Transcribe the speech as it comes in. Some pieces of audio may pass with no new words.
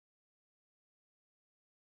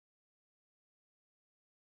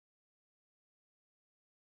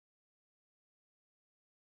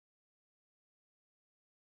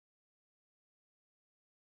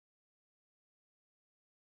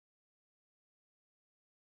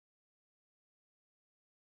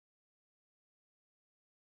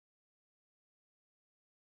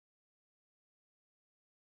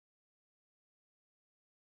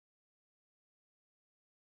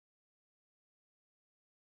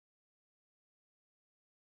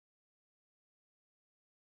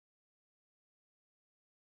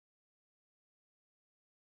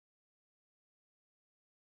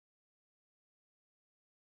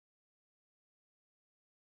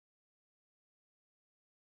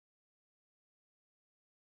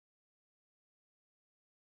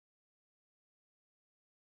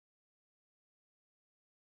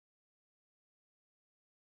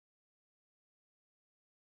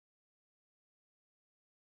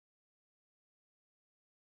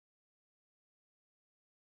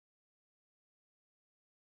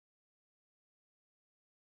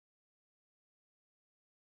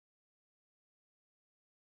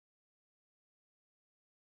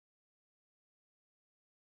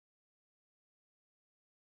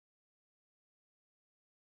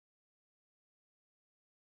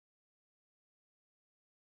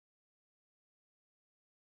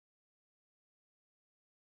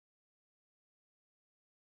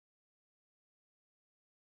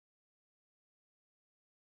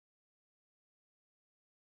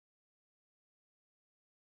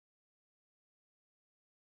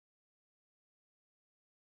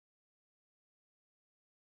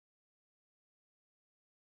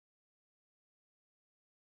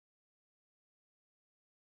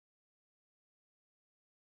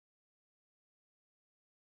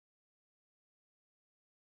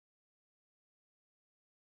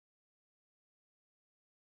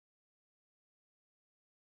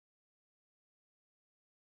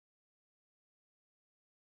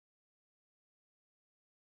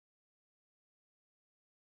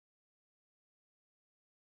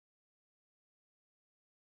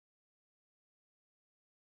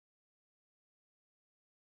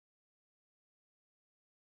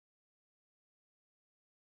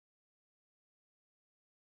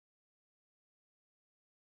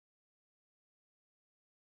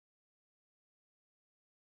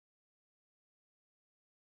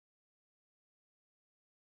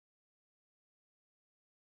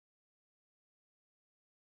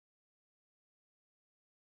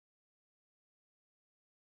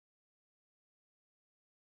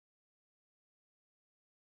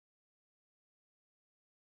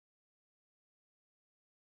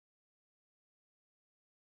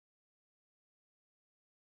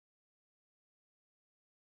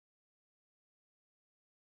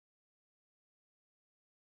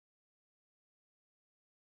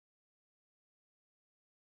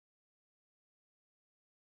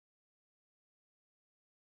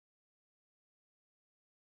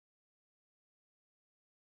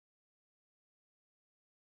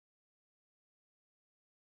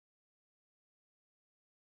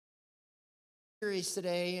Series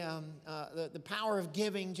today, the power of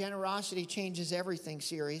giving, generosity changes everything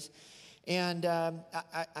series. And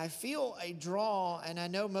I feel a draw, and I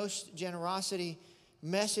know most generosity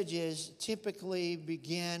messages typically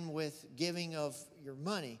begin with giving of your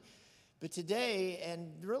money. But today, and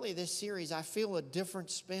really this series, I feel a different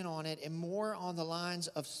spin on it and more on the lines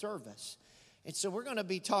of service. And so we're going to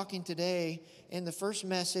be talking today in the first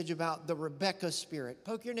message about the Rebekah spirit.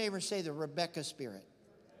 Poke your neighbor and say the Rebekah spirit.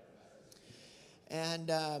 And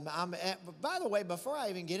by the way, before I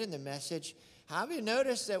even get in the message, have you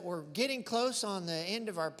noticed that we're getting close on the end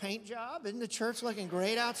of our paint job? Isn't the church looking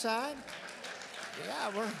great outside?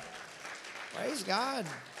 Yeah, praise God.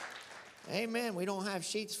 Amen. We don't have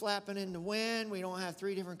sheets flapping in the wind. We don't have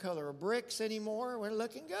 3 different color of bricks anymore. We're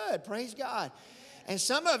looking good. Praise God. And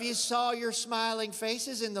some of you saw your smiling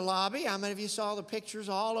faces in the lobby. How many of you saw the pictures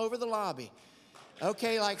all over the lobby?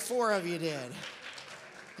 Okay, like 4 of you did.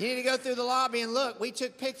 You need to go through the lobby and look. We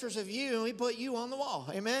took pictures of you and we put you on the wall.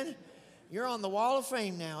 Amen? You're on the wall of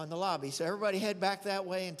fame now in the lobby. So everybody head back that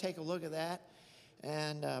way and take a look at that.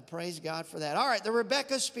 And praise God for that. All right, the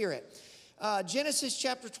Rebekah spirit. Genesis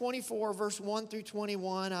chapter 24, verse 1 through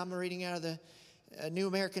 21. I'm reading out of the New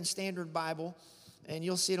American Standard Bible. And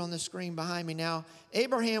you'll see it on the screen behind me now.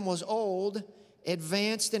 Abraham was old,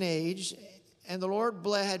 advanced in age, and the Lord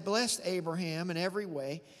had blessed Abraham in every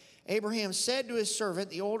way. Abraham said to his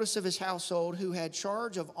servant, the oldest of his household, who had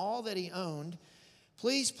charge of all that he owned,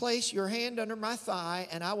 "Please place your hand under my thigh,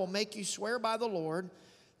 and I will make you swear by the Lord,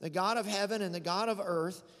 the God of heaven and the God of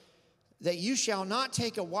earth, that you shall not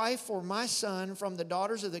take a wife for my son from the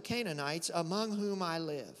daughters of the Canaanites among whom I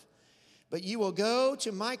live. But you will go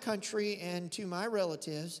to my country and to my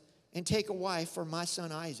relatives and take a wife for my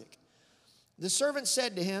son Isaac." The servant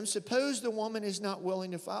said to him, "Suppose the woman is not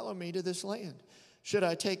willing to follow me to this land. Should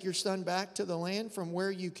I take your son back to the land from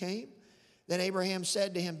where you came?" Then Abraham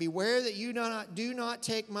said to him, "Beware that you do not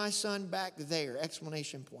take my son back there."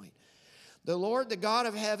 Exclamation point. "The Lord, the God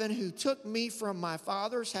of heaven, who took me from my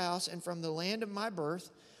father's house and from the land of my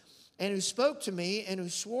birth, and who spoke to me and who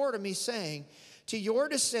swore to me, saying, 'To your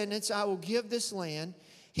descendants I will give this land,'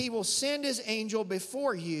 he will send his angel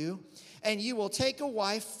before you, and you will take a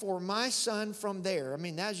wife for my son from there." I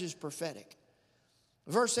mean, that's just prophetic.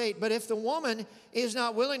 Verse 8, "But if the woman is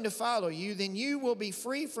not willing to follow you, then you will be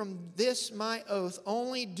free from this my oath.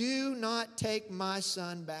 Only do not take my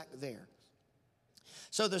son back there."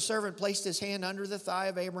 So the servant placed his hand under the thigh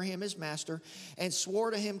of Abraham his master and swore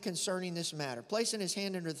to him concerning this matter. Placing his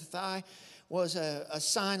hand under the thigh was a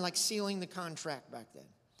sign like sealing the contract back then.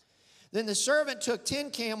 Then the servant took 10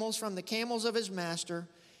 camels from the camels of his master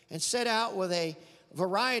and set out with a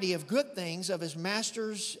variety of good things of his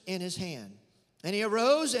master's in his hand. And he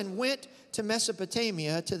arose and went to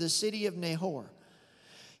Mesopotamia, to the city of Nahor.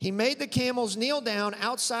 He made the camels kneel down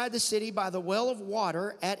outside the city by the well of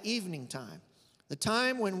water at evening time, the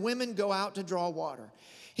time when women go out to draw water.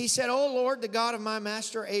 He said, "O Lord, the God of my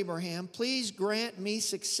master Abraham, please grant me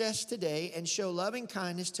success today and show loving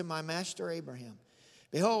kindness to my master Abraham.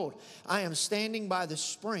 Behold, I am standing by the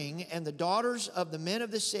spring, and the daughters of the men of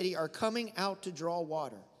the city are coming out to draw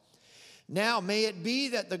water. Now may it be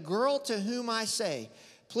that the girl to whom I say,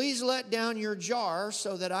 'Please let down your jar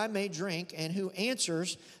so that I may drink,' and who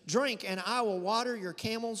answers, 'Drink, and I will water your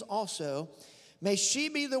camels also,' may she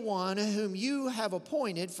be the one whom you have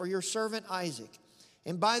appointed for your servant Isaac.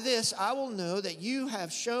 And by this I will know that you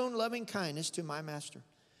have shown loving kindness to my master."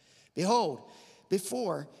 Behold,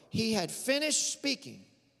 before he had finished speaking,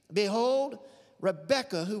 behold,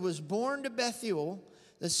 Rebekah, who was born to Bethuel,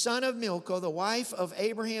 the son of Milcah, the wife of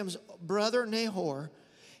Abraham's brother Nahor,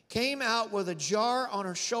 came out with a jar on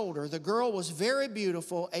her shoulder. The girl was very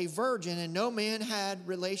beautiful, a virgin, and no man had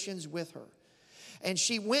relations with her. And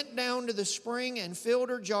she went down to the spring and filled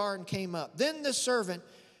her jar and came up. Then the servant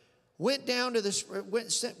ran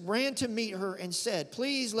to meet her and said,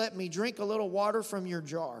 "Please let me drink a little water from your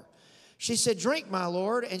jar." She said, "Drink, my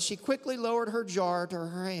lord." And she quickly lowered her jar to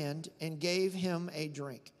her hand and gave him a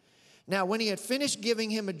drink. Now, when he had finished giving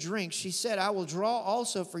him a drink, she said, "I will draw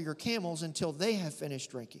also for your camels until they have finished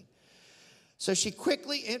drinking." So she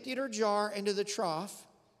quickly emptied her jar into the trough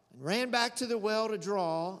and ran back to the well to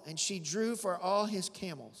draw, and she drew for all his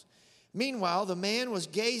camels. Meanwhile, the man was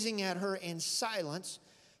gazing at her in silence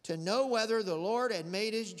to know whether the Lord had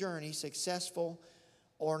made his journey successful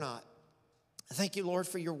or not. I thank you, Lord,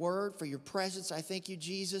 for your word, for your presence. I thank you,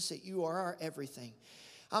 Jesus, that you are our everything.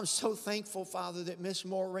 I'm so thankful, Father, that Miss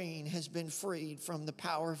Maureen has been freed from the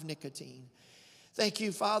power of nicotine. Thank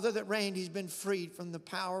you, Father, that Randy's been freed from the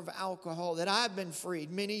power of alcohol, that I've been freed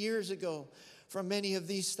many years ago from many of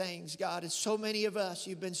these things, God. And so many of us,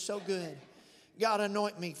 you've been so good. God,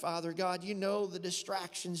 anoint me, Father. God, you know the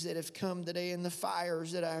distractions that have come today and the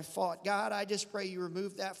fires that I've fought. God, I just pray you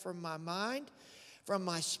remove that from my mind, from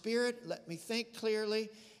my spirit. Let me think clearly.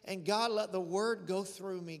 And God, let the word go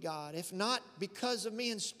through me, God. If not because of me,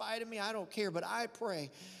 in spite of me, I don't care. But I pray,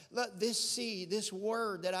 let this seed, this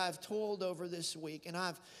word that I've told over this week, and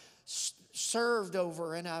I've served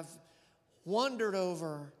over, and I've wondered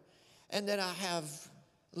over, and that I have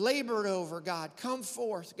labored over, God, come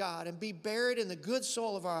forth, God, and be buried in the good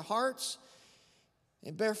soil of our hearts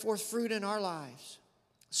and bear forth fruit in our lives.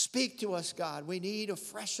 Speak to us, God. We need a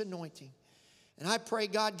fresh anointing. And I pray,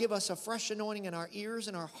 God, give us a fresh anointing in our ears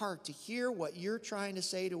and our heart to hear what you're trying to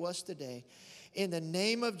say to us today. In the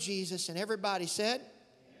name of Jesus. And everybody said,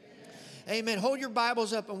 amen. Amen. Hold your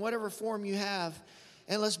Bibles up in whatever form you have.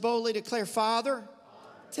 And let's boldly declare, Father,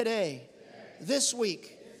 today, this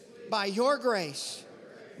week, by your grace,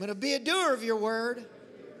 I'm going to be a doer of your word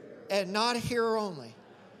and not a hearer only,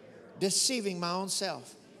 deceiving my own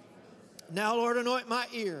self. Now, Lord, anoint my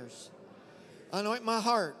ears, anoint my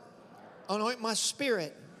heart, anoint my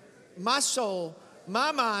spirit, my soul,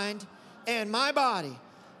 my mind, and my body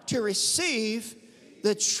to receive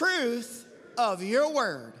the truth of your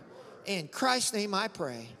word. In Christ's name I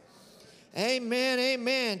pray. Amen,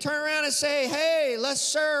 amen. Turn around and say, hey, let's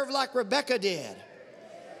serve like Rebekah did.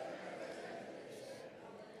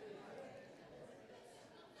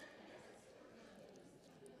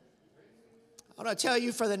 I want to tell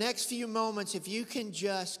you for the next few moments, if you can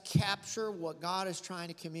just capture what God is trying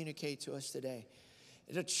to communicate to us today,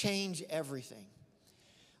 it'll change everything.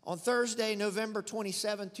 On Thursday, November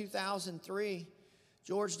 27, 2003,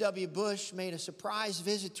 George W. Bush made a surprise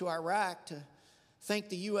visit to Iraq to thank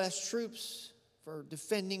the U.S. troops for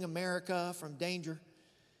defending America from danger.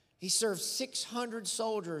 He served 600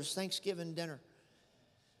 soldiers Thanksgiving dinner.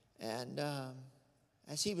 And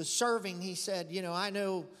as he was serving, he said, you know,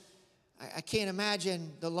 I can't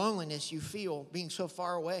imagine the loneliness you feel being so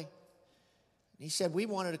far away. And he said, we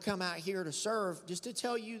wanted to come out here to serve just to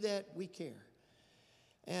tell you that we care.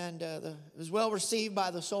 And it was well received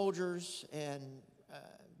by the soldiers and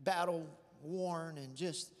battle worn, and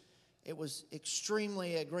just it was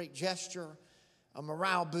extremely a great gesture, a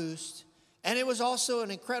morale boost. And it was also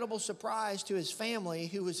an incredible surprise to his family,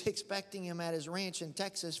 who was expecting him at his ranch in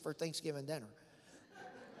Texas for Thanksgiving dinner.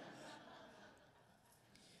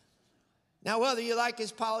 Now, whether you like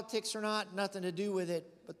his politics or not, nothing to do with it.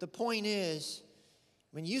 But the point is,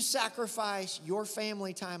 when you sacrifice your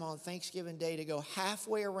family time on Thanksgiving Day to go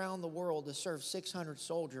halfway around the world to serve 600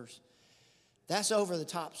 soldiers, that's over the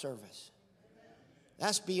top service.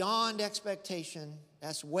 That's beyond expectation.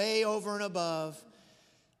 That's way over and above.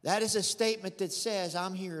 That is a statement that says,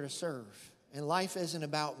 I'm here to serve, and life isn't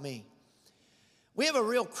about me. We have a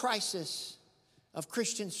real crisis of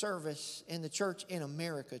Christian service in the church in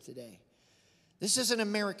America today. This is an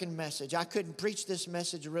American message. I couldn't preach this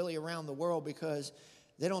message really around the world because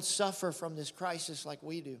they don't suffer from this crisis like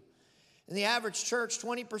we do. In the average church,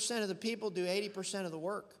 20% of the people do 80% of the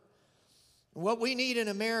work. And what we need in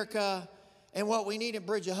America and what we need in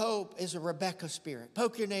Bridge of Hope is a Rebekah spirit.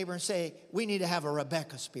 Poke your neighbor and say, we need to have a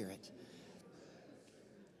Rebekah spirit.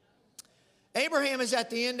 Abraham is at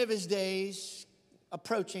the end of his days,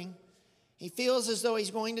 approaching. He feels as though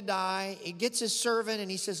he's going to die. He gets his servant and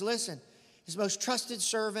he says, listen, his most trusted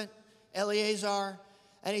servant, Eleazar,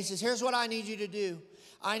 and he says, here's what I need you to do.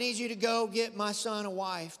 I need you to go get my son a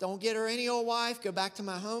wife. Don't get her any old wife. Go back to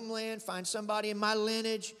my homeland. Find somebody in my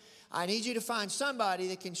lineage. I need you to find somebody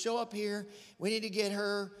that can show up here. We need to get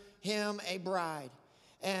him a bride.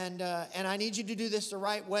 And I need you to do this the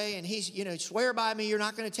right way. And he's, swear by me you're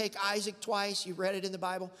not going to take Isaac twice. You read it in the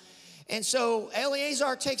Bible. And so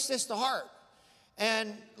Eleazar takes this to heart.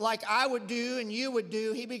 And like I would do and you would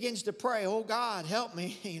do, he begins to pray, oh, God, help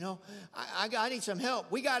me. I need some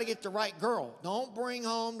help. We got to get the right girl. Don't bring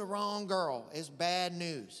home the wrong girl. It's bad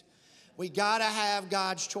news. We got to have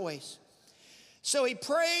God's choice. So he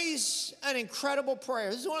prays an incredible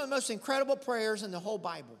prayer. This is one of the most incredible prayers in the whole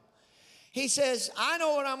Bible. He says, I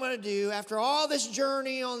know what I'm going to do. After all this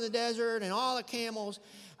journey on the desert and all the camels,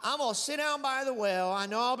 I'm going to sit down by the well. I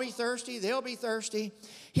know I'll be thirsty. They'll be thirsty.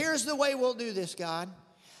 Here's the way we'll do this, God.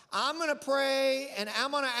 I'm going to pray, and I'm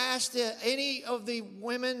going to ask any of the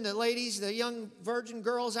women, the ladies, the young virgin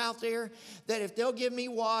girls out there, that if they'll give me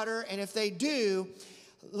water, and if they do,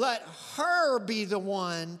 let her be the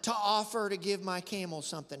one to offer to give my camels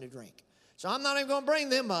something to drink. So I'm not even going to bring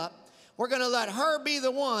them up. We're going to let her be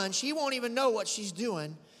the one. She won't even know what she's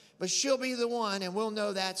doing, but she'll be the one, and we'll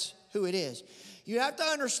know that's who it is. You have to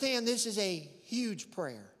understand this is a huge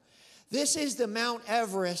prayer. This is the Mount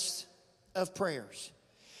Everest of prayers.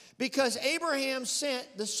 because Abraham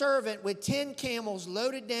sent the servant with 10 camels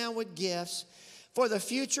loaded down with gifts for the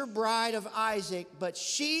future bride of Isaac, but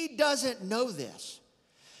she doesn't know this.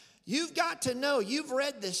 You've got to know, you've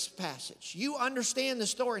read this passage. You understand the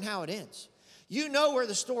story and how it ends. You know where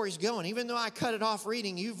the story's going. Even though I cut it off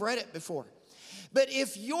reading, you've read it before. But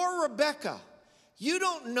if you're Rebekah, you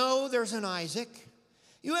don't know there's an Isaac.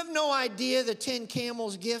 You have no idea the 10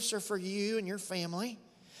 camels gifts are for you and your family.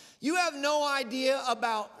 You have no idea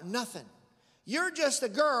about nothing. You're just a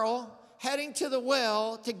girl heading to the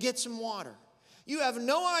well to get some water. You have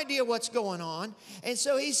no idea what's going on. And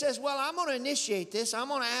so he says, well, I'm going to initiate this. I'm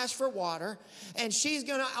going to ask for water. And she's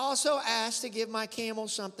going to also ask to give my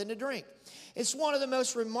camels something to drink. It's one of the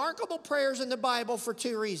most remarkable prayers in the Bible for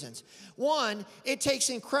two reasons. One, it takes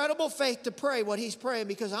incredible faith to pray what he's praying,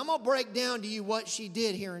 because I'm going to break down to you what she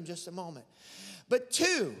did here in just a moment. But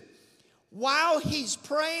two, while he's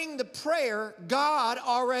praying the prayer, God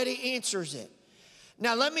already answers it.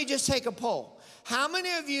 Now, let me just take a poll. How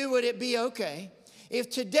many of you would it be okay if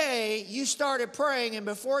today you started praying and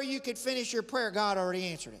before you could finish your prayer, God already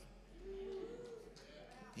answered it?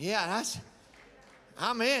 Yeah,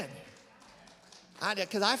 I'm in.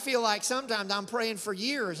 Because I feel like sometimes I'm praying for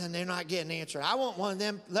years and they're not getting answered. I want one of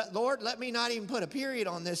them, Lord, let me not even put a period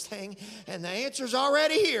on this thing, and the answer's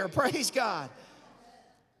already here. Praise God.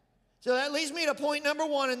 So that leads me to point number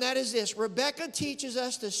one, and that is this. Rebekah teaches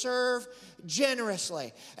us to serve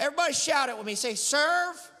generously. Everybody shout it with me. Say,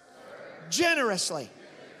 serve generously.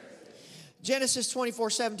 Genesis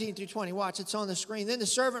 24:17-20. Watch, it's on the screen. Then the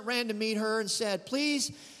servant ran to meet her and said,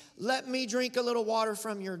 please let me drink a little water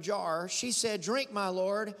from your jar. She said, drink, my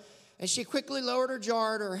lord. And she quickly lowered her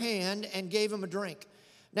jar to her hand and gave him a drink.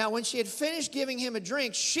 Now, when she had finished giving him a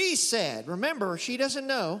drink, she said, remember, she doesn't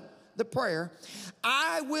know the prayer,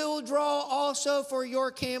 I will draw also for your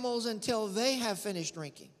camels until they have finished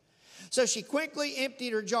drinking. So she quickly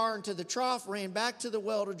emptied her jar into the trough, ran back to the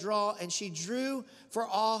well to draw, and she drew for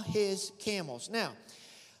all his camels. Now,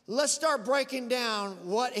 let's start breaking down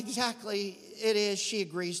what exactly it is she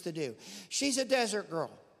agrees to do. She's a desert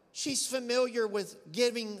girl. She's familiar with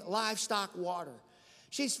giving livestock water.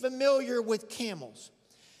 She's familiar with camels.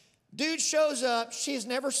 Dude shows up she's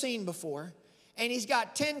never seen before, and he's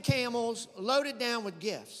got 10 camels loaded down with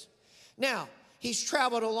gifts. Now, he's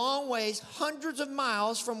traveled a long ways, hundreds of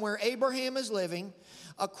miles from where Abraham is living,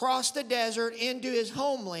 across the desert into his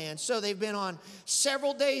homeland. So they've been on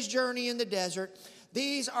several days' journey in the desert.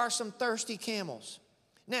 These are some thirsty camels.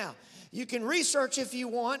 Now, you can research if you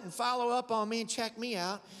want and follow up on me and check me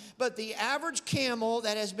out. But the average camel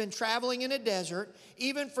that has been traveling in a desert,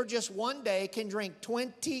 even for just one day, can drink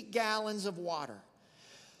 20 gallons of water.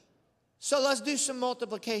 So let's do some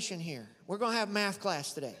multiplication here. We're going to have math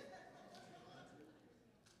class today.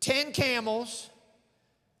 10 camels,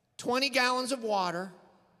 20 gallons of water,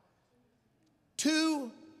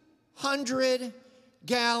 200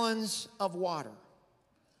 gallons of water.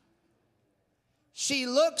 She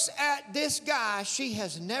looks at this guy she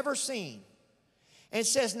has never seen and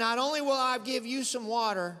says, not only will I give you some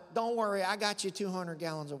water, don't worry, I got you 200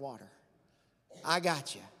 gallons of water. I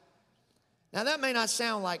got you. Now, that may not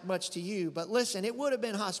sound like much to you, but listen, it would have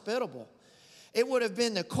been hospitable. It would have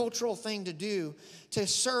been the cultural thing to do to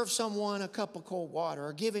serve someone a cup of cold water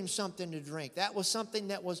or give him something to drink. That was something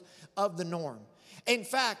that was of the norm. In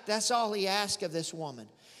fact, that's all he asked of this woman.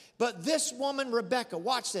 But this woman, Rebekah,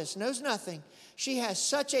 watch this, knows nothing. She has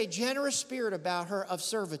such a generous spirit about her of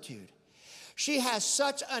servitude. She has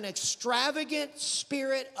such an extravagant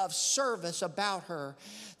spirit of service about her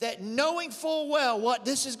that, knowing full well what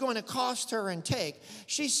this is going to cost her and take,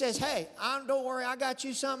 she says, hey, don't worry, I got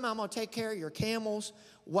you something. I'm going to take care of your camels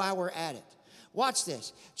while we're at it. Watch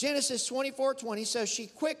this. Genesis 24:20. So she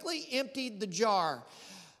quickly emptied the jar.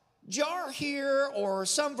 Jar here, or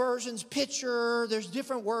some versions, pitcher, there's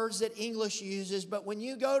different words that English uses, but when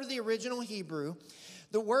you go to the original Hebrew,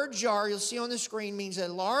 the word jar, you'll see on the screen, means a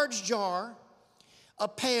large jar, a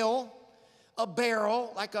pail, a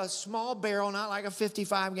barrel, like a small barrel, not like a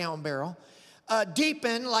 55-gallon barrel,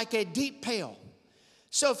 deepen, like a deep pail.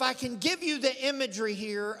 So if I can give you the imagery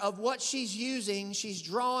here of what she's using, she's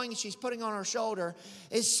drawing, she's putting on her shoulder,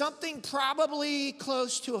 is something probably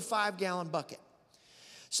close to a 5-gallon bucket.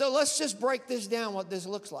 So let's just break this down, what this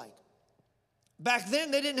looks like. Back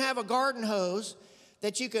then, they didn't have a garden hose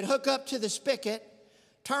that you could hook up to the spigot,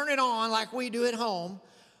 turn it on like we do at home,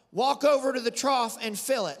 walk over to the trough and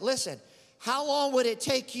fill it. Listen, how long would it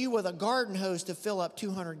take you with a garden hose to fill up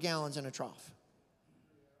 200 gallons in a trough?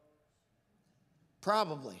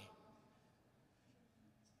 Probably.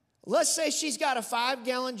 Let's say she's got a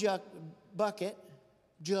 5-gallon jar,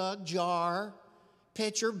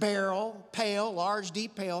 pitcher, barrel, pail, large,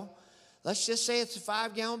 deep pail. Let's just say it's a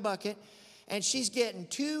 5-gallon bucket. And she's getting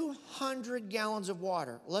 200 gallons of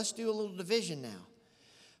water. Let's do a little division now.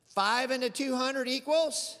 5 into 200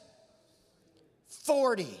 equals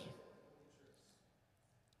 40.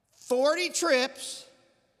 40 trips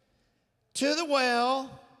to the well,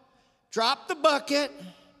 drop the bucket,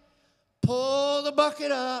 pull the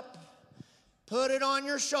bucket up, put it on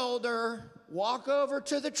your shoulder, walk over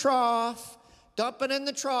to the trough, dump it in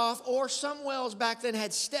the trough, or some wells back then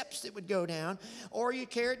had steps that would go down, or you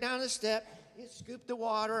carry it down the step, you scoop the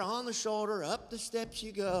water on the shoulder, up the steps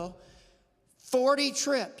you go. 40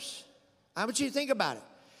 trips. I want you to think about it.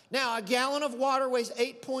 Now, a gallon of water weighs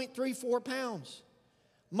 8.34 pounds.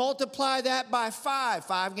 Multiply that by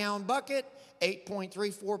 5-gallon bucket,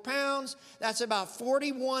 8.34 pounds. That's about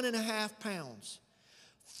 41 and a half pounds.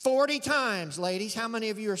 40 times, ladies. How many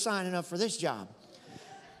of you are signing up for this job?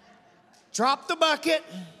 Drop the bucket.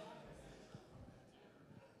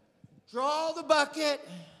 Draw the bucket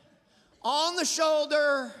on the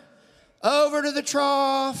shoulder, over to the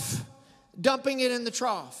trough, dumping it in the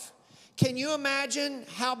trough. Can you imagine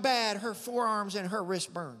how bad her forearms and her wrists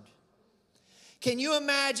burned? Can you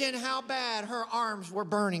imagine how bad her arms were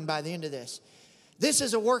burning by the end of this? This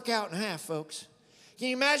is a workout and a half, folks. Can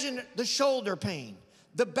you imagine the shoulder pain,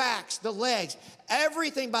 the backs, the legs,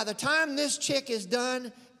 everything? By the time this chick is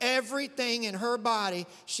done, everything in her body,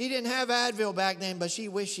 she didn't have Advil back then, but she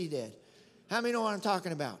wished she did. How many know what I'm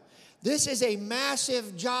talking about? This is a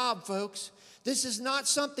massive job, folks. This is not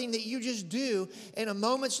something that you just do in a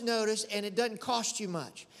moment's notice and it doesn't cost you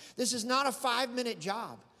much. This is not a 5-minute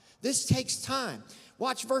job. This takes time.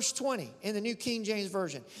 Watch verse 20 in the New King James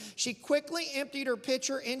Version. She quickly emptied her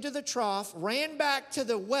pitcher into the trough, ran back to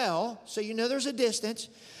the well, so you know there's a distance,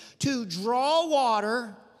 to draw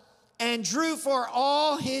water, and drew for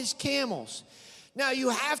all his camels. Now you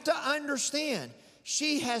have to understand,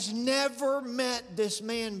 she has never met this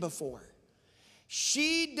man before.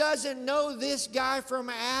 She doesn't know this guy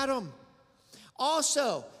from Adam.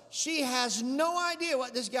 Also, she has no idea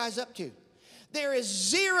what this guy's up to. There is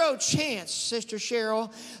zero chance, Sister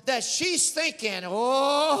Cheryl, that she's thinking,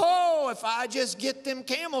 oh, if I just get them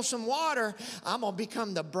camels some water, I'm going to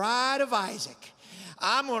become the bride of Isaac.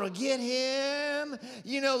 I'm going to get him.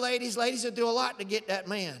 You know, ladies will do a lot to get that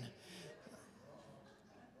man.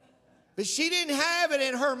 But she didn't have it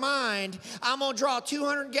in her mind, I'm going to draw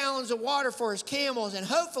 200 gallons of water for his camels, and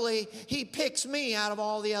hopefully he picks me out of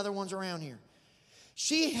all the other ones around here.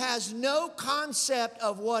 She has no concept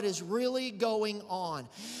of what is really going on.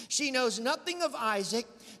 She knows nothing of Isaac.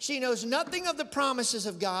 She knows nothing of the promises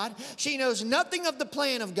of God. She knows nothing of the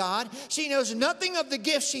plan of God. She knows nothing of the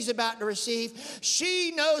gifts she's about to receive.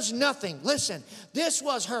 She knows nothing. Listen, this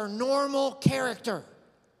was her normal character.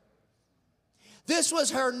 This was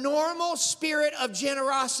her normal spirit of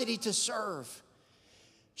generosity to serve.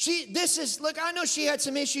 Look, I know she had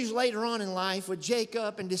some issues later on in life with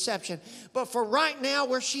Jacob and deception, but for right now,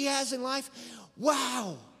 where she has in life,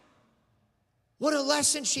 wow, what a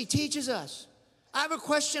lesson she teaches us. I have a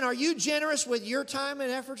question. Are you generous with your time and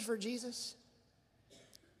efforts for Jesus?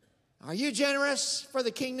 Are you generous for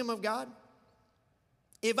the kingdom of God?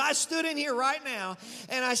 If I stood in here right now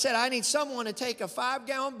and I said, I need someone to take a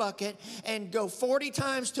 5-gallon bucket and go 40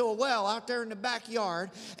 times to a well out there in the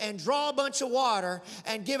backyard and draw a bunch of water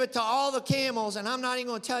and give it to all the camels, and I'm not even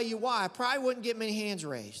going to tell you why, I probably wouldn't get many hands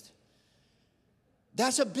raised.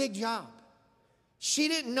 That's a big job. She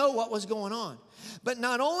didn't know what was going on. But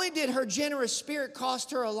not only did her generous spirit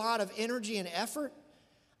cost her a lot of energy and effort,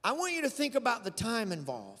 I want you to think about the time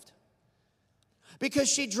involved. Because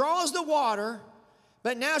she draws the water,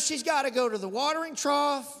 but now she's got to go to the watering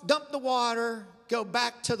trough, dump the water, go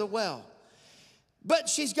back to the well. But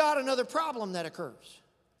she's got another problem that occurs.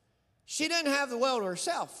 She didn't have the well to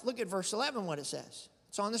herself. Look at verse 11, what it says.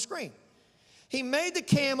 It's on the screen. He made the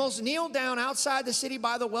camels kneel down outside the city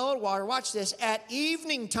by the well of water. Watch this. At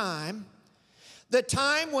evening time, the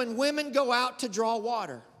time when women go out to draw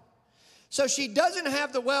water. So she doesn't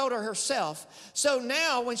have the well to herself. So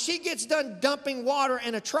now when she gets done dumping water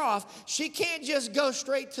in a trough, she can't just go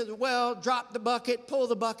straight to the well, drop the bucket, pull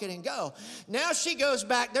the bucket, and go. Now she goes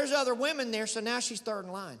back. There's other women there, so now she's third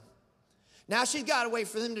in line. Now she's got to wait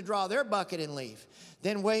for them to draw their bucket and leave.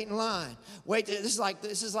 Then wait in line. Wait,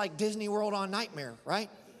 this is like Disney World on Nightmare, right?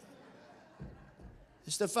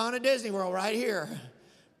 It's the fun of Disney World right here.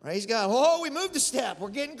 Praise God. Oh, we moved a step. We're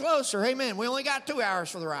getting closer. Amen. We only got 2 hours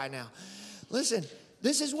for the ride now. Listen,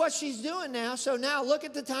 this is what she's doing now. So now look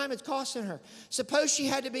at the time it's costing her. Suppose she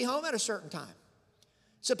had to be home at a certain time.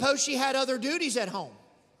 Suppose she had other duties at home.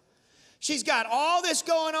 She's got all this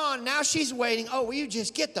going on. Now she's waiting. Oh, will you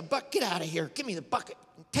just get the bucket? Get out of here. Give me the bucket.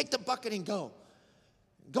 Take the bucket and go.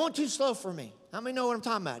 Going too slow for me. How many know what I'm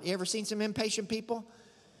talking about? You ever seen some impatient people?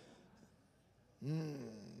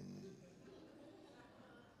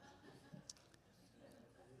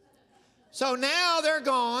 So now they're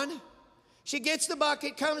gone. She gets the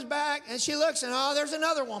bucket, comes back, and she looks, and oh, there's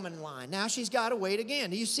another woman in line. Now she's got to wait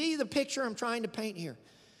again. Do you see the picture I'm trying to paint here?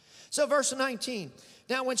 So verse 19.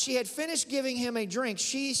 Now when she had finished giving him a drink,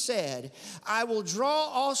 she said, I will draw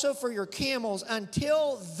also for your camels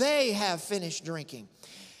until they have finished drinking.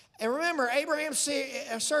 And remember, Abraham's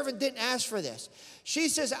servant didn't ask for this. She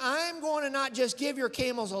says, I'm going to not just give your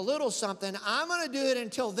camels a little something. I'm going to do it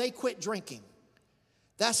until they quit drinking.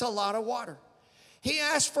 That's a lot of water. He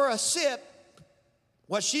asked for a sip.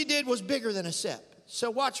 What she did was bigger than a sip.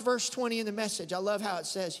 So watch verse 20 in the Message. I love how it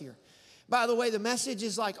says here. By the way, the Message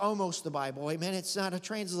is like almost the Bible. Amen. It's not a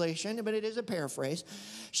translation, but it is a paraphrase.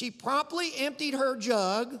 She promptly emptied her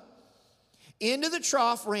jug into the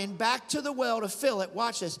trough, ran back to the well to fill it.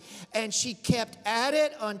 Watch this. And she kept at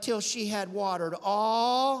it until she had watered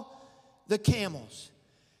all the camels.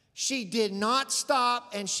 She did not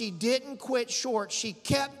stop and she didn't quit short. She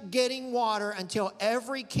kept getting water until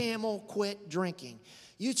every camel quit drinking.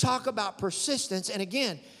 You talk about persistence. And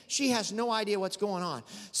again, she has no idea what's going on.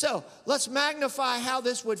 So let's magnify how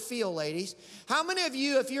this would feel, ladies. How many of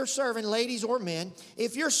you, if you're serving, ladies or men,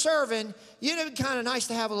 if you're serving, it'd be kind of nice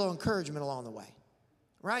to have a little encouragement along the way,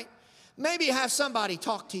 right? Maybe have somebody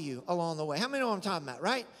talk to you along the way. How many know what I'm talking about,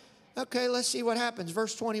 right? Okay, let's see what happens.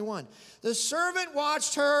 Verse 21. The servant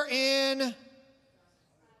watched her in...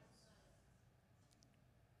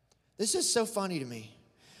 This is so funny to me.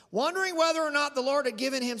 Wondering whether or not the Lord had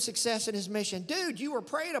given him success in his mission. Dude, you were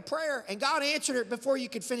praying a prayer and God answered it before you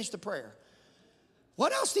could finish the prayer.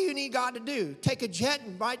 What else do you need God to do? Take a jet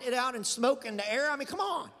and write it out and smoke in the air? I mean, come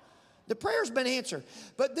on. The prayer's been answered.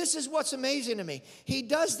 But this is what's amazing to me. He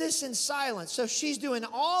does this in silence. So she's doing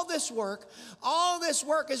all this work. All this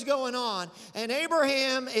work is going on. And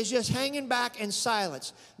Abraham is just hanging back in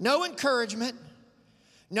silence. No encouragement.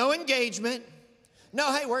 No engagement.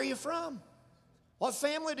 No, hey, where are you from? What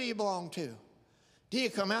family do you belong to? Do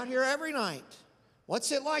you come out here every night?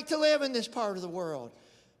 What's it like to live in this part of the world?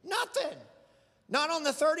 Nothing. Not on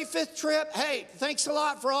the 35th trip. Hey, thanks a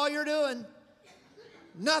lot for all you're doing.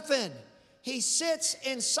 Nothing. He sits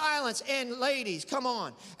in silence. And ladies, come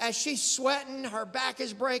on. As she's sweating, her back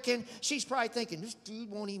is breaking, she's probably thinking, this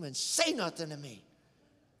dude won't even say nothing to me.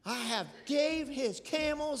 I have gave his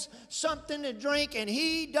camels something to drink, and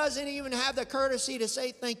he doesn't even have the courtesy to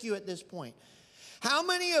say thank you at this point. How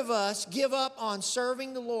many of us give up on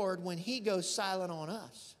serving the Lord when he goes silent on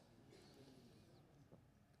us?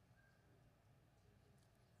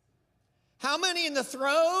 How many in the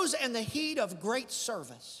throes and the heat of great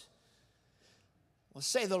service will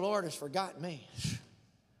say the Lord has forgotten me?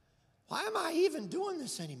 Why am I even doing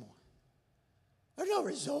this anymore? There's no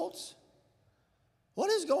results.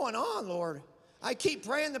 What is going on, Lord? I keep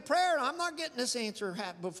praying the prayer and I'm not getting this answer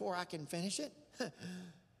before I can finish it.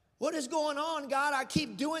 What is going on, God? I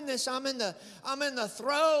keep doing this. I'm in the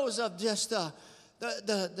throes of just the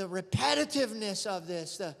repetitiveness of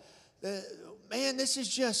this. Man, this has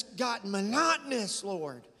just gotten monotonous,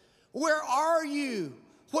 Lord. Where are you?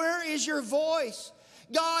 Where is your voice?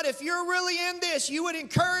 God, if you're really in this, you would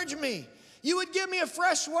encourage me. You would give me a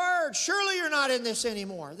fresh word. Surely you're not in this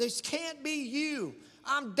anymore. This can't be you.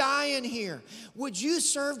 I'm dying here. Would you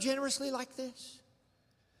serve generously like this?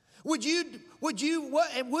 Would you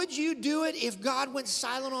do it if God went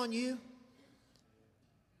silent on you?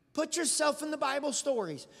 Put yourself in the Bible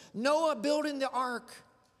stories. Noah building the ark.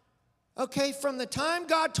 Okay, from the time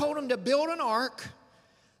God told him to build an ark,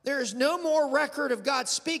 there is no more record of God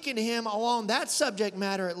speaking to him along that subject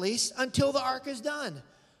matter, at least, until the ark is done.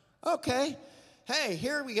 Okay, hey,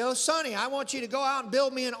 here we go. Sonny, I want you to go out and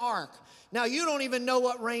build me an ark. Now, you don't even know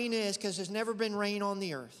what rain is because there's never been rain on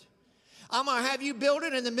the earth. I'm going to have you build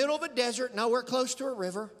it in the middle of a desert, nowhere close to a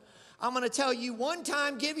river. I'm going to tell you one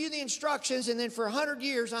time, give you the instructions, and then for 100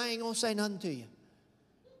 years, I ain't going to say nothing to you.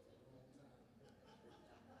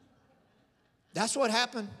 That's what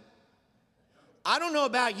happened. I don't know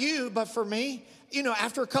about you, but for me,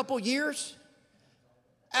 after a couple years,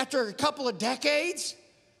 after a couple of decades,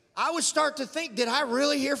 I would start to think, did I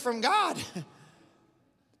really hear from God?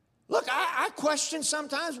 Look, I question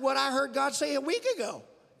sometimes what I heard God say a week ago.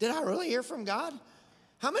 Did I really hear from God?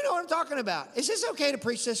 How many know what I'm talking about? Is this okay to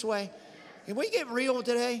preach this way? Can we get real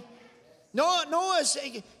today? Noah's,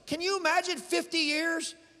 can you imagine 50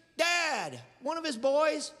 years? Dad, one of his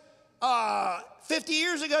boys, 50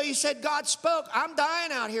 years ago, you said God spoke. I'm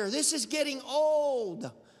dying out here. This is getting old.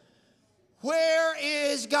 Where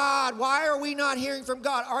is God? Why are we not hearing from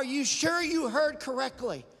God? Are you sure you heard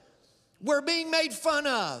correctly? We're being made fun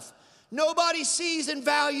of. Nobody sees and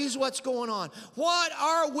values what's going on. What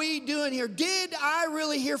are we doing here? Did I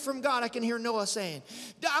really hear from God? I can hear Noah saying,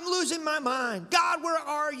 I'm losing my mind. God, where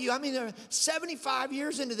are you? I mean, they're 75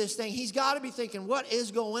 years into this thing. He's got to be thinking, what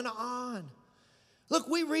is going on? Look,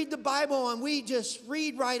 we read the Bible and we just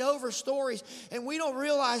read right over stories and we don't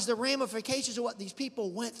realize the ramifications of what these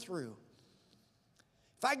people went through.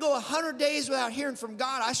 If I go 100 days without hearing from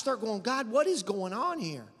God, I start going, God, what is going on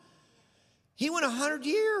here? He went 100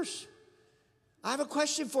 years. I have a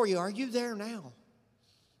question for you. Are you there now?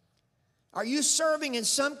 Are you serving in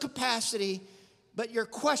some capacity, but you're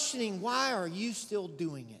questioning, why are you still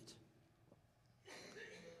doing it?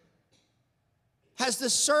 Has the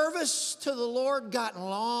service to the Lord gotten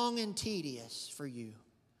long and tedious for you?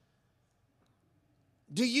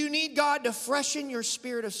 Do you need God to freshen your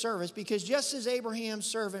spirit of service? Because just as Abraham's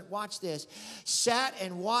servant, watch this, sat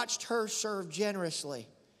and watched her serve generously,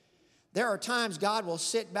 there are times God will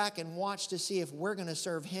sit back and watch to see if we're going to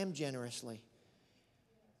serve Him generously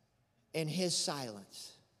in His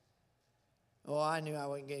silence. Oh, I knew I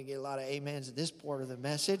wasn't going to get a lot of amens at this part of the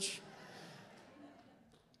message.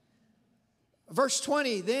 Verse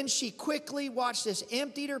 20, then she quickly, watch this,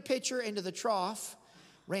 emptied her pitcher into the trough,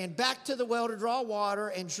 ran back to the well to draw water,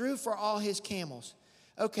 and drew for all his camels.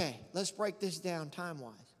 Okay, let's break this down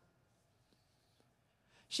time-wise.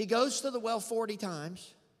 She goes to the well 40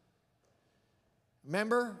 times.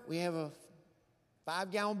 Remember, we have a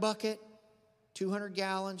 5-gallon bucket, 200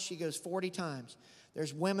 gallons. She goes 40 times.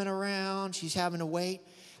 There's women around. She's having to wait.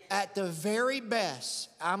 At the very best,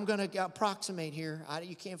 I'm going to approximate here.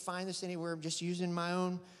 You can't find this anywhere. I'm just using my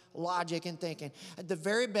own logic and thinking. At the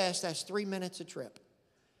very best, that's 3 minutes a trip.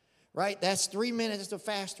 Right? That's 3 minutes. It's a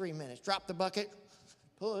fast 3 minutes. Drop the bucket,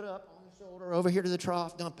 pull it up on the shoulder, over here to the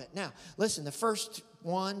trough, dump it. Now, listen, the first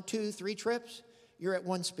 1, 2, 3 trips, you're at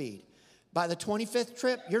one speed. By the 25th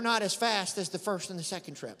trip, you're not as fast as the first and the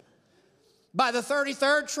second trip. By the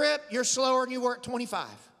 33rd trip, you're slower than you were at 25.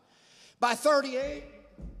 By 38,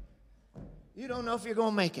 you don't know if you're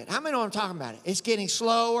going to make it. How many know what I'm talking about? It's getting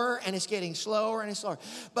slower, and it's getting slower, and it's slower.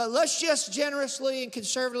 But let's just generously and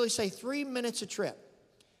conservatively say 3 minutes a trip.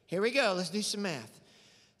 Here we go. Let's do some math.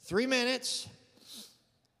 3 minutes,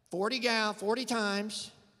 40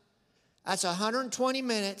 times. That's 120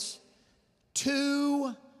 minutes.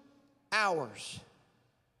 2 hours.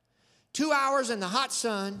 2 hours in the hot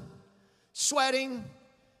sun, sweating,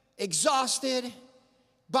 exhausted,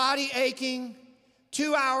 body aching.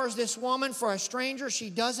 2 hours, this woman, for a stranger she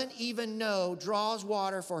doesn't even know, draws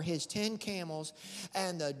water for his 10 camels,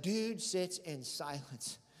 and the dude sits in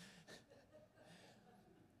silence.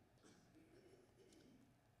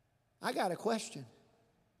 I got a question.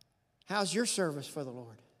 How's your service for the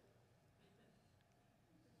Lord?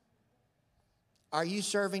 Are you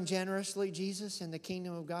serving generously, Jesus, in the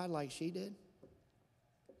kingdom of God like she did?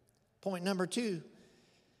 Point number 2.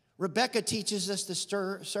 Rebekah teaches us to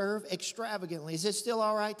serve extravagantly. Is this still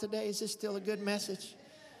all right today? Is this still a good message?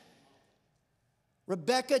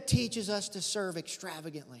 Rebekah teaches us to serve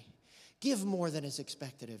extravagantly. Give more than is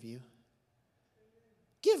expected of you.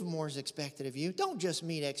 Give more is expected of you. Don't just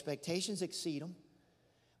meet expectations, exceed them.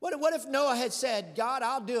 What if Noah had said, God,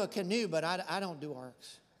 I'll do a canoe, but I don't do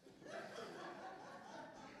arks.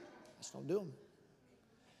 Just don't do them.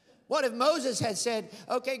 What if Moses had said,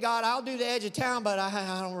 okay, God, I'll do the edge of town, but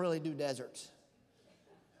I don't really do deserts.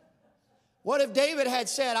 What if David had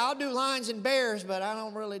said, I'll do lions and bears, but I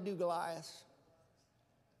don't really do Goliath?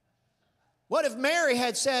 What if Mary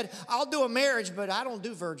had said, I'll do a marriage, but I don't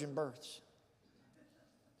do virgin births?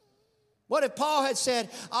 What if Paul had said,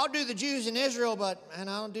 I'll do the Jews in Israel, and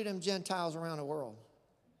I don't do them Gentiles around the world?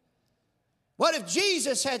 What if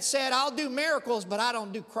Jesus had said, I'll do miracles, but I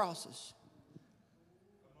don't do crosses?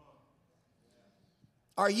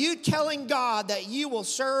 Are you telling God that you will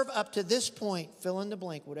serve up to this point, fill in the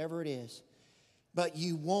blank, whatever it is, but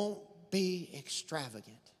you won't be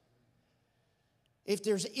extravagant? If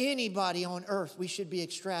there's anybody on earth we should be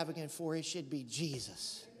extravagant for, it should be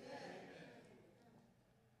Jesus.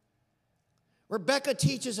 Rebekah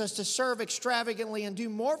teaches us to serve extravagantly and do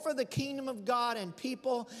more for the kingdom of God and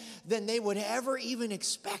people than they would ever even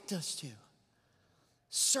expect us to.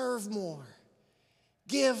 Serve more.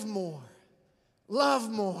 Give more. Love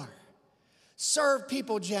more. Serve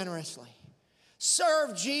people generously.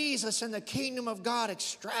 Serve Jesus and the kingdom of God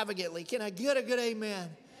extravagantly. Can I get a good amen?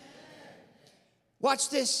 Watch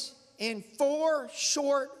this in 4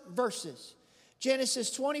 short verses. Genesis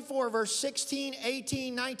 24, verse 16,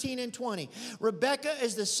 18, 19, and 20. Rebekah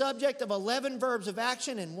is the subject of 11 verbs of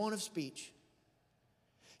action and 1 of speech.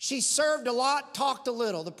 She served a lot, talked a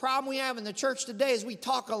little. The problem we have in the church today is we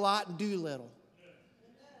talk a lot and do little.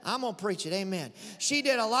 I'm going to preach it, amen. She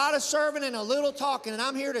did a lot of serving and a little talking, and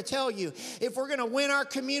I'm here to tell you, if we're going to win our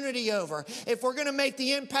community over, if we're going to make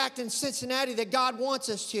the impact in Cincinnati that God wants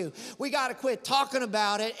us to, we got to quit talking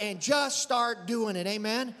about it and just start doing it,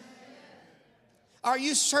 amen? Are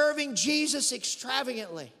you serving Jesus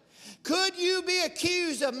extravagantly? Could you be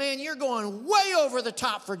accused of, man, you're going way over the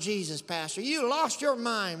top for Jesus, Pastor. You lost your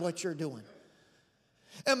mind what you're doing.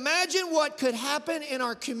 Imagine what could happen in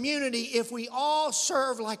our community if we all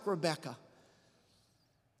serve like Rebekah.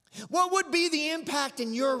 What would be the impact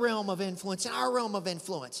in your realm of influence, in our realm of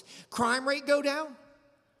influence? Crime rate go down?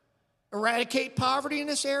 Eradicate poverty in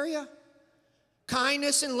this area?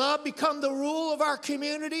 Kindness and love become the rule of our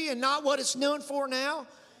community and not what it's known for now?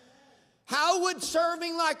 How would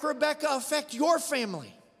serving like Rebekah affect your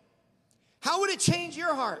family? How would it change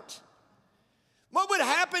your heart? What would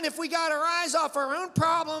happen if we got our eyes off our own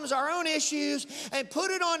problems, our own issues, and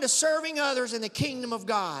put it on to serving others in the kingdom of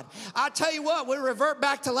God? I tell you what, we revert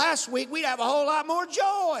back to last week, we'd have a whole lot more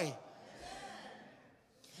joy.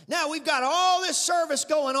 Now, we've got all this service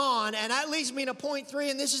going on, and that leads me to point 3,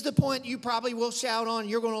 and this is the point you probably will shout on,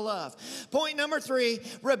 you're going to love. Point number 3,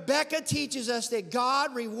 Rebekah teaches us that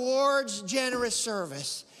God rewards generous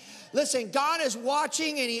service. Listen, God is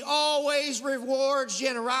watching, and He always rewards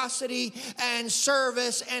generosity and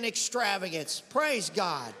service and extravagance. Praise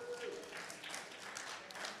God.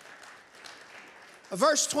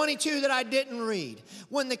 Verse 22 that I didn't read.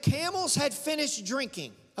 When the camels had finished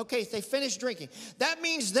drinking, okay, they finished drinking. That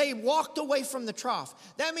means they walked away from the trough.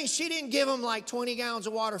 That means she didn't give them like 20 gallons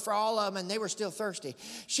of water for all of them and they were still thirsty.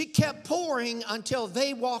 She kept pouring until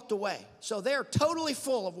they walked away. So they're totally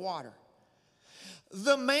full of water.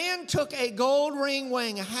 The man took a gold ring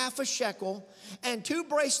weighing a half a shekel and 2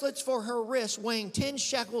 bracelets for her wrist weighing 10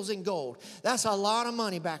 shekels in gold. That's a lot of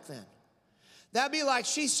money back then. That'd be like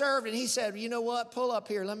she served and he said, you know what, pull up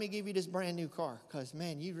here. Let me give you this brand new car because,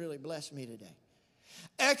 man, you really blessed me today.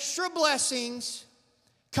 Extra blessings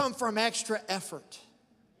come from extra effort.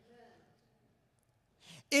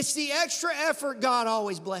 It's the extra effort God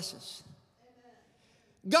always blesses.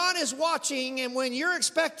 God is watching, and when you're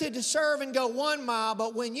expected to serve and go 1 mile,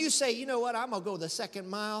 but when you say, you know what, I'm going to go the 2nd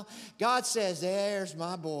mile, God says, there's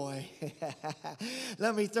my boy.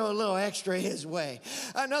 Let me throw a little extra his way.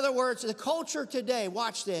 In other words, the culture today,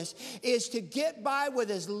 watch this, is to get by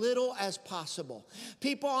with as little as possible.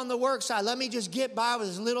 People on the work side, let me just get by with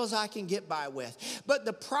as little as I can get by with. But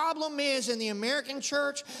the problem is in the American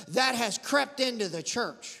church, that has crept into the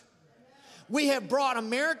church. We have brought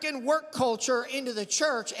American work culture into the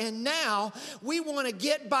church, and now we want to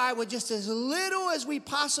get by with just as little as we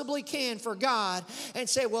possibly can for God and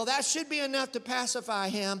say, well, that should be enough to pacify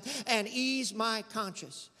Him and ease my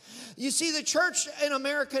conscience. You see, the church in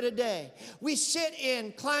America today, we sit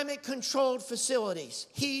in climate-controlled facilities,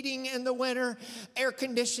 heating in the winter, air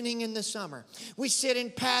conditioning in the summer. We sit in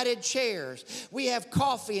padded chairs. We have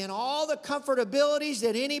coffee and all the comfortabilities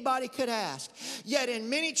that anybody could ask. Yet in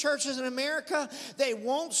many churches in America, they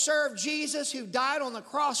won't serve Jesus who died on the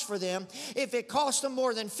cross for them if it costs them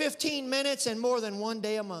more than 15 minutes and more than 1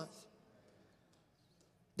 day a month.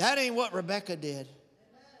 That ain't what Rebekah did.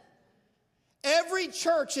 Every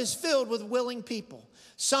church is filled with willing people.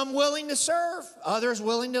 Some willing to serve, others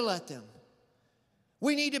willing to let them.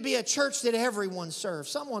 We need to be a church that everyone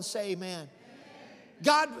serves. Someone say amen.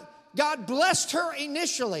 God blessed her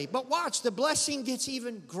initially, but watch, the blessing gets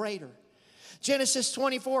even greater. Genesis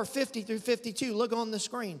 24, 50 through 52. Look on the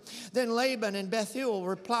screen. Then Laban and Bethuel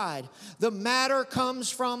replied, the matter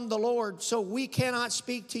comes from the Lord, so we cannot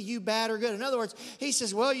speak to you bad or good. In other words, he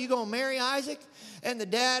says, well, you going to marry Isaac? And the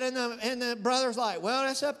dad and the brother's like, well,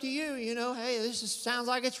 that's up to you. You know, hey, sounds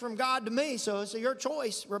like it's from God to me, so it's your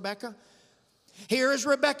choice, Rebekah. Here is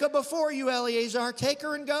Rebekah before you, Eleazar. Take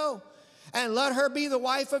her and go. And let her be the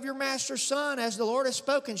wife of your master's son, as the Lord has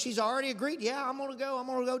spoken. She's already agreed. Yeah, I'm going to go. I'm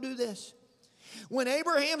going to go do this. When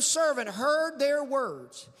Abraham's servant heard their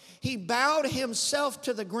words, he bowed himself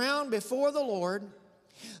to the ground before the Lord.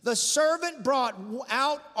 The servant brought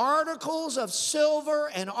out articles of silver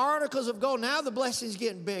and articles of gold. Now the blessing's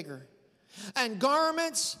getting bigger. And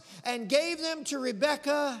garments, and gave them to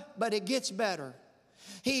Rebekah, but it gets better.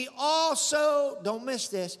 He also, don't miss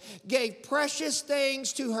this, gave precious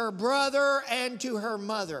things to her brother and to her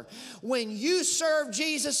mother. When you serve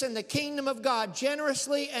Jesus in the kingdom of God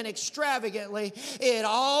generously and extravagantly, it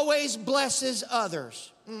always blesses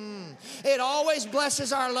others. It always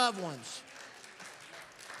blesses our loved ones.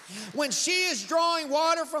 When she is drawing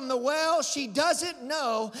water from the well, she doesn't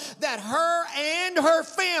know that her and her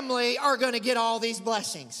family are going to get all these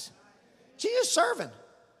blessings. She is serving.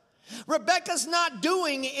 Rebekah's not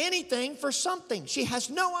doing anything for something. She has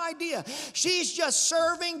no idea. She's just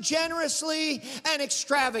serving generously and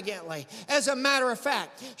extravagantly. As a matter of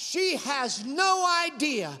fact, she has no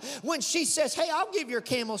idea when she says, hey, I'll give your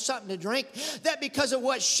camel something to drink, that because of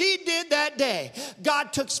what she did that day,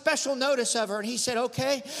 God took special notice of her. And he said,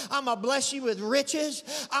 okay, I'm going to bless you with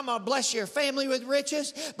riches. I'm going to bless your family with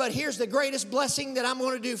riches. But here's the greatest blessing that I'm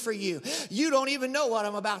going to do for you. You don't even know what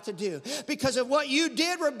I'm about to do. Because of what you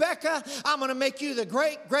did, Rebekah, I'm going to make you the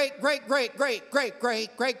great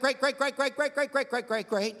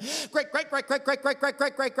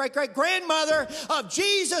grandmother of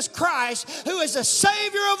Jesus Christ, who is the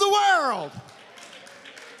Savior of the world.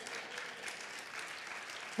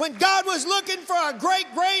 When God was looking for a great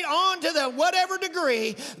on to the whatever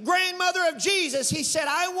degree grandmother of Jesus, he said,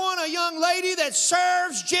 I want a young lady that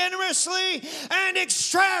serves generously and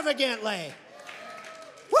extravagantly.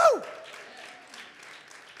 Woo!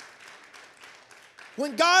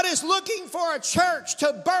 When God is looking for a church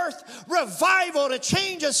to birth revival, to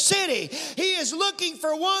change a city, he is looking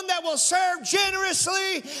for one that will serve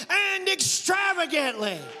generously and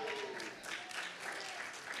extravagantly.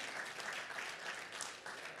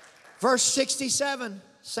 Verse 67,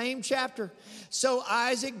 same chapter. So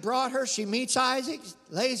Isaac brought her. She meets Isaac,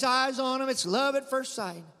 lays eyes on him. It's love at first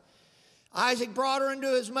sight. Isaac brought her into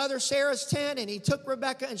his mother Sarah's tent, and he took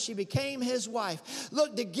Rebekah, and she became his wife.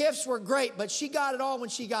 Look, the gifts were great, but she got it all when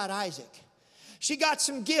she got Isaac. She got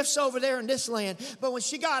some gifts over there in this land, but when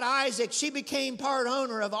she got Isaac, she became part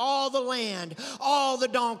owner of all the land, all the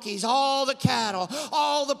donkeys, all the cattle,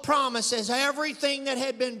 all the promises, everything that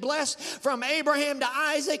had been blessed from Abraham to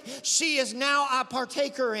Isaac, she is now a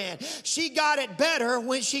partaker in. She got it better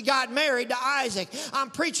when she got married to Isaac. I'm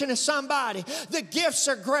preaching to somebody. The gifts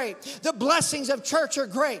are great. The blessings of church are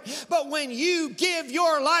great. But when you give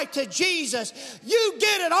your life to Jesus, you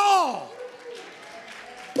get it all.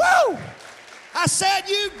 Woo! I said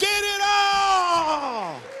you get it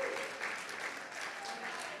all.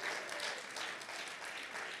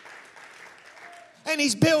 And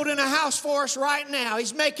he's building a house for us right now.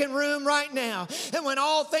 He's making room right now. And when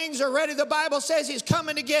all things are ready, the Bible says he's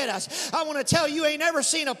coming to get us. I want to tell you, ain't never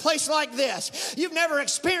seen a place like this. You've never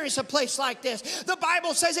experienced a place like this. The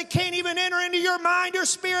Bible says it can't even enter into your mind or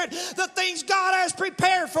spirit the things God has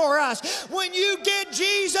prepared for us. When you get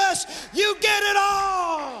Jesus, you get it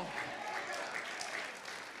all.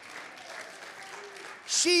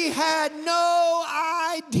 She had no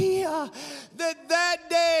idea that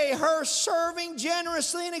day her serving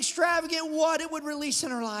generously and extravagant, what it would release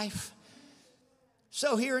in her life.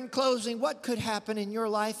 So here in closing, what could happen in your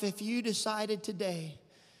life if you decided today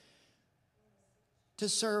to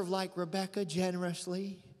serve like Rebekah,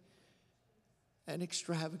 generously and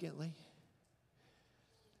extravagantly?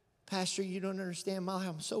 Pastor, you don't understand my life.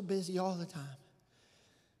 I'm so busy all the time.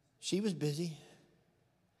 She was busy.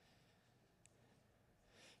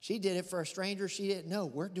 She did it for a stranger she didn't know.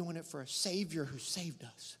 We're doing it for a Savior who saved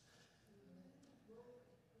us.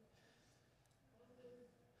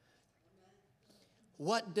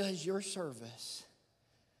 What does your service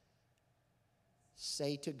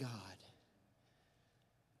say to God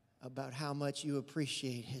about how much you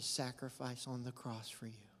appreciate his sacrifice on the cross for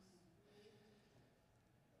you?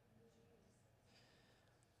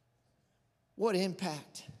 What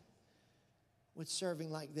impact would serving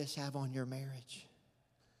like this have on your marriage?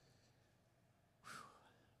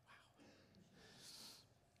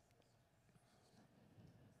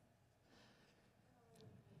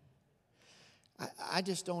 I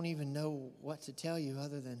just don't even know what to tell you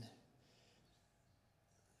other than,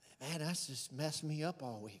 man, that's just messed me up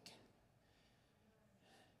all week.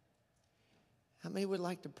 How many would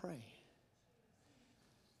like to pray?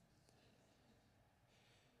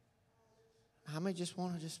 How many just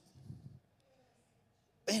want to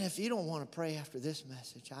man, if you don't want to pray after this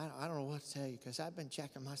message, I don't know what to tell you, because I've been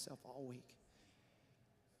checking myself all week.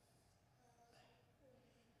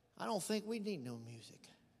 I don't think we need no music.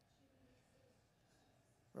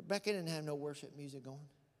 Rebekah didn't have no worship music on.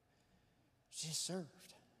 She just served.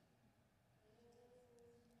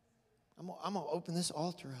 I'm going to open this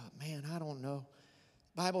altar up. Man, I don't know.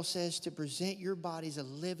 The Bible says to present your bodies a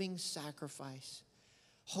living sacrifice,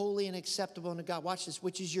 holy and acceptable unto God. Watch this,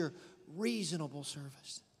 which is your reasonable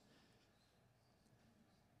service.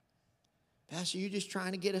 Pastor, you're just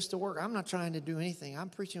trying to get us to work. I'm not trying to do anything. I'm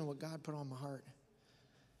preaching what God put on my heart.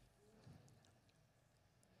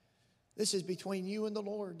 This is between you and the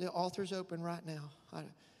Lord. The altar's open right now.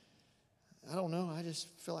 I don't know. I just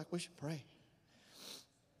feel like we should pray.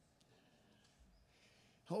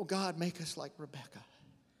 Oh, God, make us like Rebekah.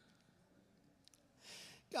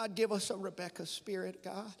 God, give us a Rebekah spirit,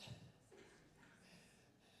 God.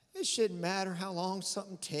 It shouldn't matter how long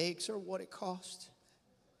something takes or what it costs.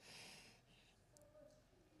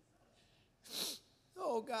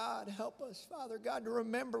 Oh, God, help us, Father God, to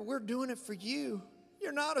remember we're doing it for you.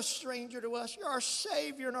 You're not a stranger to us. You're our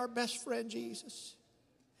Savior and our best friend, Jesus.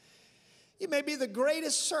 You may be the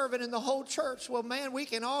greatest servant in the whole church. Well, man, we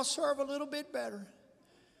can all serve a little bit better.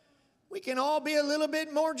 We can all be a little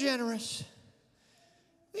bit more generous.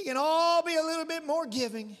 We can all be a little bit more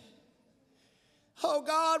giving. Oh,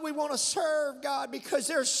 God, we want to serve, God, because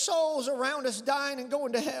there's souls around us dying and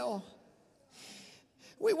going to hell.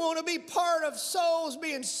 We want to be part of souls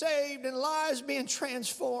being saved and lives being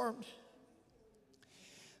transformed.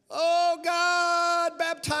 Oh, God,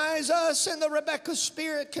 baptize us in the Rebekah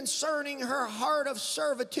spirit concerning her heart of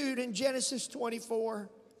servitude in Genesis 24.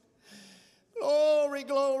 Glory,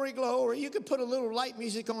 glory, glory. You could put a little light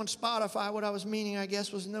music on Spotify. What I was meaning, I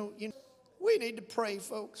guess, was we need to pray,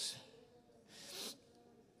 folks.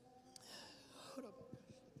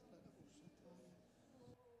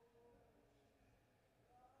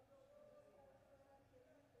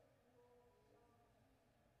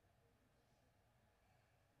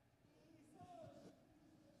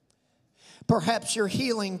 Perhaps your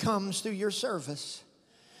healing comes through your service.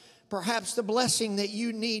 Perhaps the blessing that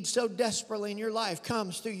you need so desperately in your life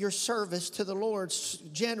comes through your service to the Lord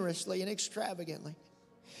generously and extravagantly.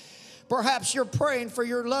 Perhaps you're praying for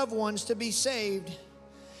your loved ones to be saved,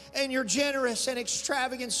 and your generous and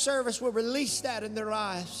extravagant service will release that in their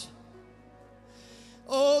lives.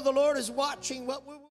 Oh, the Lord is watching what we